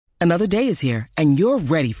Another day is here, and you're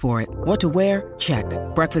ready for it. What to wear? Check.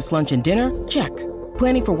 Breakfast, lunch, and dinner? Check.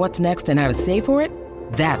 Planning for what's next and how to save for it?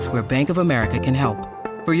 That's where Bank of America can help.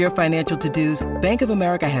 For your financial to-dos, Bank of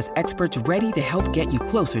America has experts ready to help get you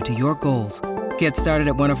closer to your goals. Get started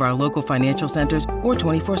at one of our local financial centers or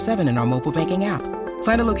 24/7 in our mobile banking app.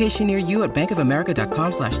 Find a location near you at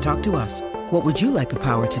bankofamerica.com/talktous. What would you like the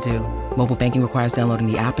power to do? Mobile banking requires downloading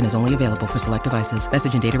the app and is only available for select devices.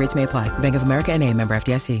 Message and data rates may apply. Bank of America N.A., member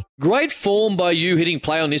FDIC. Great form by you hitting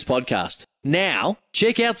play on this podcast. Now,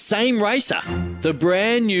 check out Same Racer, the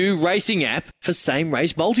brand new racing app for same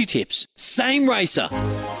race multi-tips. Same Racer.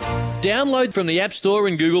 Download from the App Store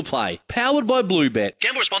and Google Play. Powered by Bluebet.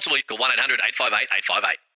 Gamble responsibly. Call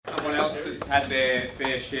 1-800-858-858. Someone else that's had their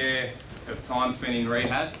fair share of time spent in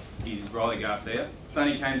rehab is Riley Garcia.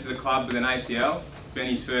 Sonny came to the club with an ACL. Spent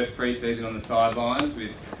his first pre-season on the sidelines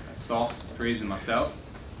with Sauce, Priz and myself,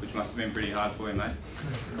 which must have been pretty hard for you, mate.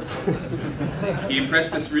 He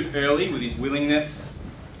impressed us early with his willingness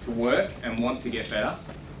to work and want to get better,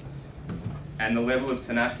 and the level of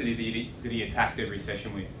tenacity that he attacked every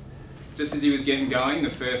session with. Just as he was getting going, the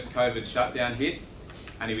first COVID shutdown hit,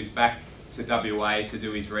 and he was back to WA to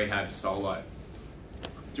do his rehab solo.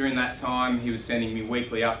 During that time, he was sending me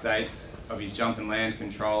weekly updates of his jump and land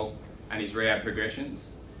control and his rehab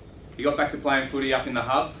progressions. He got back to playing footy up in the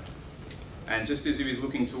hub, and just as he was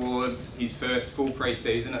looking towards his first full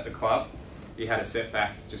pre-season at the club, he had a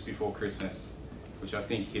setback just before Christmas, which I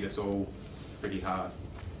think hit us all pretty hard.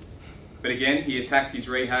 But again, he attacked his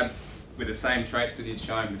rehab with the same traits that he'd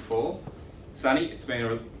shown before. Sonny, it's been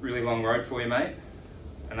a really long road for you, mate,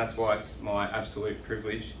 and that's why it's my absolute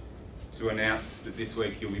privilege to announce that this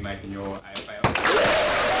week you'll be making your AFL.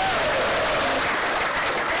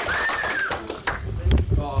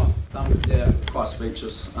 Quite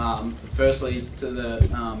speechless. Firstly, to the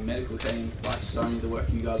medical team, like Stoney, the work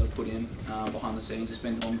you guys have put in behind the scenes, it's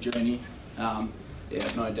been a long journey. No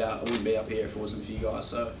doubt I wouldn't be up here if it wasn't for you guys,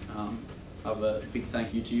 so I have a big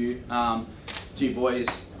thank you to you. To you boys,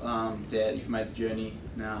 you've made the journey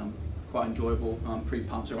quite enjoyable. I'm pretty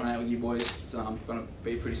pumped to run out with you boys. It's going to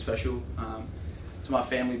be pretty special. To my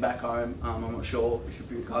family back home, I'm not sure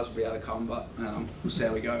if you guys will be able to come, but we'll see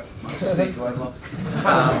how we go. Might just sneak over.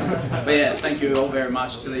 But yeah, thank you all very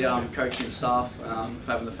much to the coaching staff for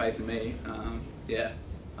having the faith in me.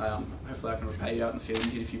 Hopefully I can repay you out in the field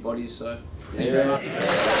and hit a few bodies. So thank you very much.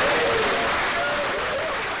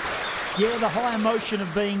 Yeah, the high emotion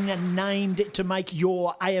of being named to make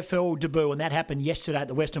your AFL debut, and that happened yesterday at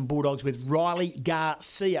the Western Bulldogs with Riley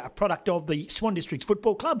Garcia, a product of the Swan Districts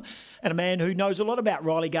Football Club, and a man who knows a lot about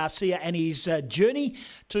Riley Garcia and his journey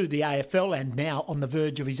to the AFL, and now on the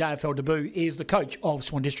verge of his AFL debut is the coach of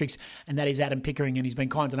Swan Districts, and that is Adam Pickering, and he's been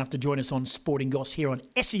kind enough to join us on Sporting Goss here on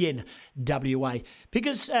SEN WA.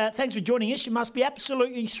 Pickers, thanks for joining us. You must be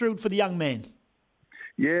absolutely thrilled for the young man.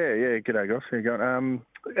 Yeah. G'day, Goss. How you going?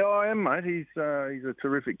 Yeah, I am, mate. He's a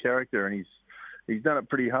terrific character, and he's done it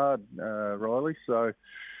pretty hard, Riley. So,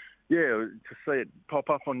 yeah, to see it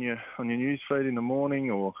pop up on your news feed in the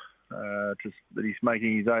morning, or just that he's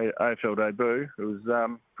making his AFL debut, it was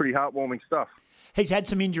pretty heartwarming stuff. He's had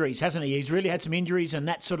some injuries, hasn't he? He's really had some injuries, and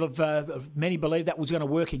that sort of many believe that was going to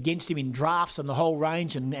work against him in drafts and the whole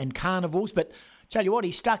range and carnivals. But tell you what,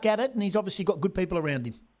 he stuck at it, and he's obviously got good people around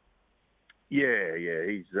him. Yeah.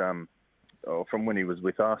 He's from when he was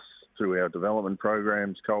with us through our development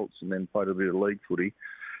programs, Colts, and then played a bit of league footy.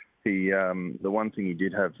 He, the one thing he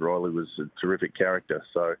did have, Riley, was a terrific character.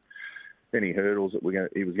 So any hurdles that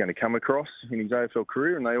he was going to come across in his AFL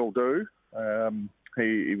career, and they all do,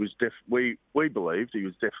 he was we believed he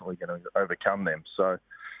was definitely going to overcome them. So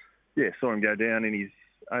yeah, saw him go down in his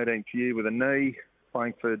 18th year with a knee,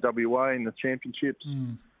 playing for WA in the championships.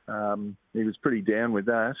 He was pretty down with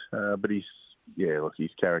that, but his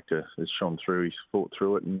character has shone through. He's fought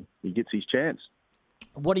through it, and he gets his chance.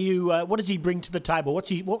 What does he bring to the table?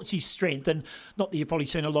 What's his strength? And not that you've probably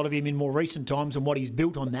seen a lot of him in more recent times and what he's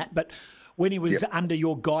built on that, but when he was under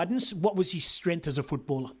your guidance, what was his strength as a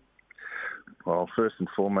footballer? Well, first and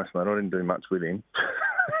foremost, mate, I didn't do much with him.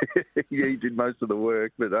 He did most of the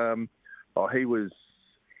work, but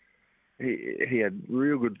he had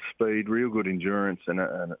real good speed, real good endurance, and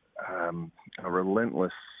a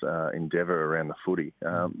relentless endeavour around the footy.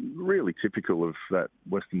 Really typical of that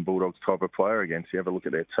Western Bulldogs type of player. Against you have a look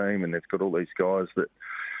at their team, and they've got all these guys that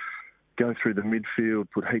go through the midfield,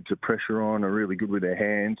 put heaps of pressure on, are really good with their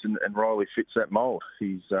hands, and Riley fits that mould.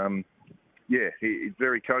 He's he's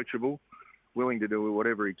very coachable, willing to do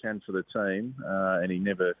whatever he can for the team, and he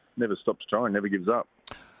never stops trying, never gives up.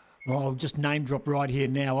 Well, I'll just name drop right here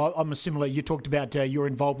now. I'm a similar. You talked about your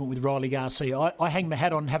involvement with Riley Garcia. I hang my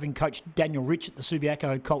hat on having coached Daniel Rich at the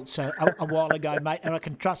Subiaco Colts a while ago, mate, and I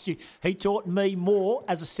can trust you. He taught me more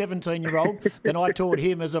as a 17-year-old than I taught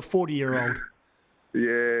him as a 40-year-old.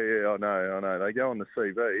 Yeah, I know. They go on the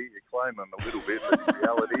CV. You claim them a little bit, but in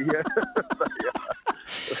reality,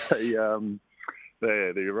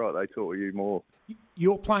 you're right. They taught you more.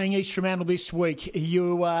 You're playing East Fremantle this week.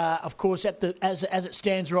 You, of course, as it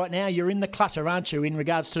stands right now, you're in the clutter, aren't you, in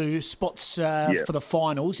regards to spots for the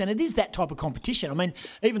finals? And it is that type of competition. I mean,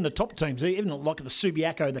 even the top teams, even like the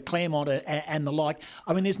Subiaco, the Claremont and the like,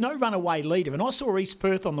 I mean, there's no runaway leader. And I saw East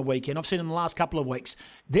Perth on the weekend. I've seen them the last couple of weeks.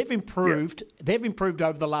 They've improved. Yeah. They've improved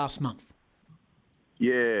over the last month.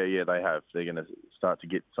 Yeah, they have. They're going to start to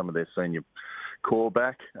get some of their senior core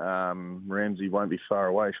back. Ramsey won't be far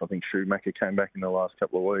away. I think Schumacher came back in the last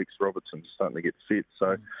couple of weeks. Robertson's starting to get fit,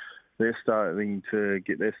 so they're starting to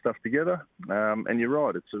get their stuff together. And you're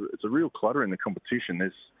right, it's a real clutter in the competition.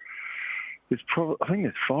 There's probably, I think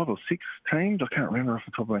there's 5 or 6 teams. I can't remember off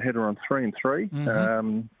the top of my head. Are on 3 and 3.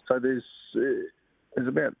 Mm-hmm. So there's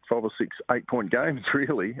about 5 or 6 8-point games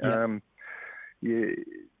really. Yeah.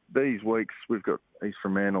 These weeks we've got East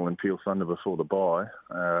Fremantle and Peel Thunder before the bye.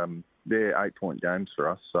 They're 8-point games for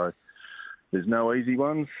us, so there's no easy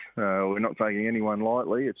ones. We're not taking anyone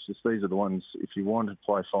lightly. It's just these are the ones, if you want to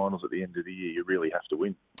play finals at the end of the year, you really have to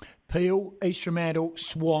win. Peel, East Fremantle,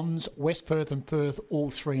 Swans, West Perth and Perth, all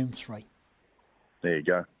 3 and 3. There you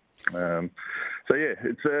go. So yeah,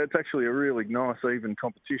 it's actually a really nice, even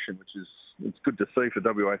competition, which is it's good to see for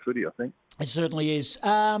WA footy, I think. It certainly is.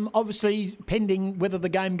 Obviously, pending whether the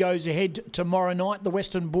game goes ahead tomorrow night, the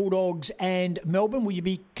Western Bulldogs and Melbourne, will you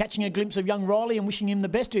be catching a glimpse of young Riley and wishing him the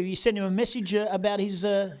best? Have you sent him a message about his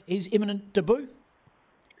imminent debut?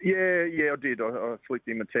 Yeah, I did. I flicked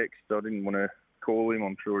him a text. I didn't want to call him.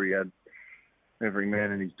 I'm sure he had every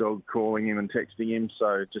man and his dog calling him and texting him.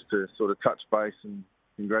 So just to sort of touch base and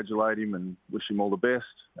congratulate him and wish him all the best.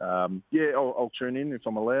 I'll tune in if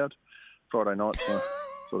I'm allowed. Friday night's my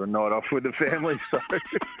sort of night off with the family, so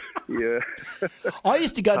yeah. I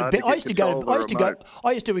used to go to bed. I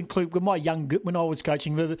used to include with my when I was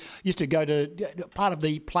coaching. Used to go to part of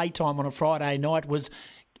the playtime on a Friday night was.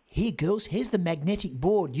 Here, girls, here's the magnetic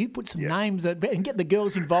board. You put some names and get the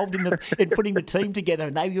girls involved in putting the team together.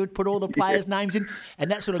 And they would put all the players' names in.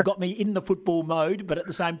 And that sort of got me in the football mode, but at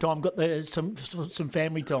the same time got some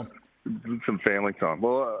family time. Some family time.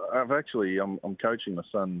 Well, I'm coaching my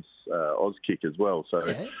son's Auskick as well. So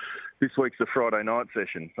this week's the Friday night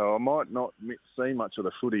session. So I might not see much of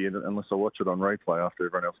the footy unless I watch it on replay after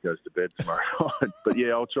everyone else goes to bed tomorrow night. But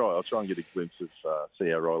yeah, I'll try and get a glimpse of see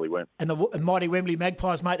how Riley went. And the mighty Wembley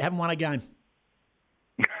Magpies, mate, haven't won a game.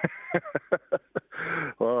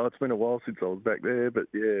 Well, it's been a while since I was back there, but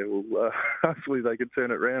yeah, well, hopefully they can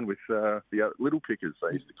turn it around with the little pickers,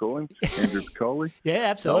 they used to call him, Andrew Piccoli. Yeah,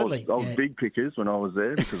 absolutely. I was big pickers when I was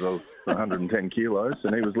there because I was 110 kilos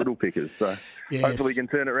and he was little pickers. So hopefully he can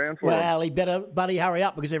turn it around for him. Well, he better, buddy, hurry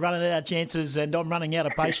up because they're running out of chances and I'm running out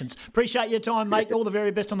of patience. Appreciate your time, mate. All the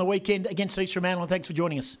very best on the weekend against East Fremantle and thanks for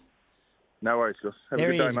joining us. No worries, Gus. Have a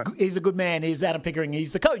good day, mate. He's a good man. He's Adam Pickering.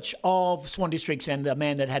 He's the coach of Swan Districts and a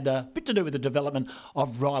man that had a bit to do with the development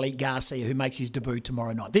of Riley Garcia, who makes his debut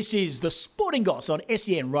tomorrow night. This is the Sporting Goss on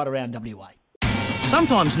SEN right around WA.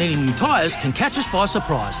 Sometimes needing new tyres can catch us by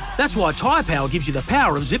surprise. That's why Tyre Power gives you the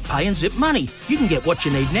power of zip pay and zip money. You can get what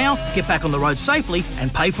you need now, get back on the road safely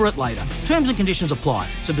and pay for it later. Terms and conditions apply.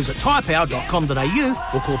 So visit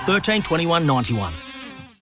tyrepower.com.au or call 13 21 91.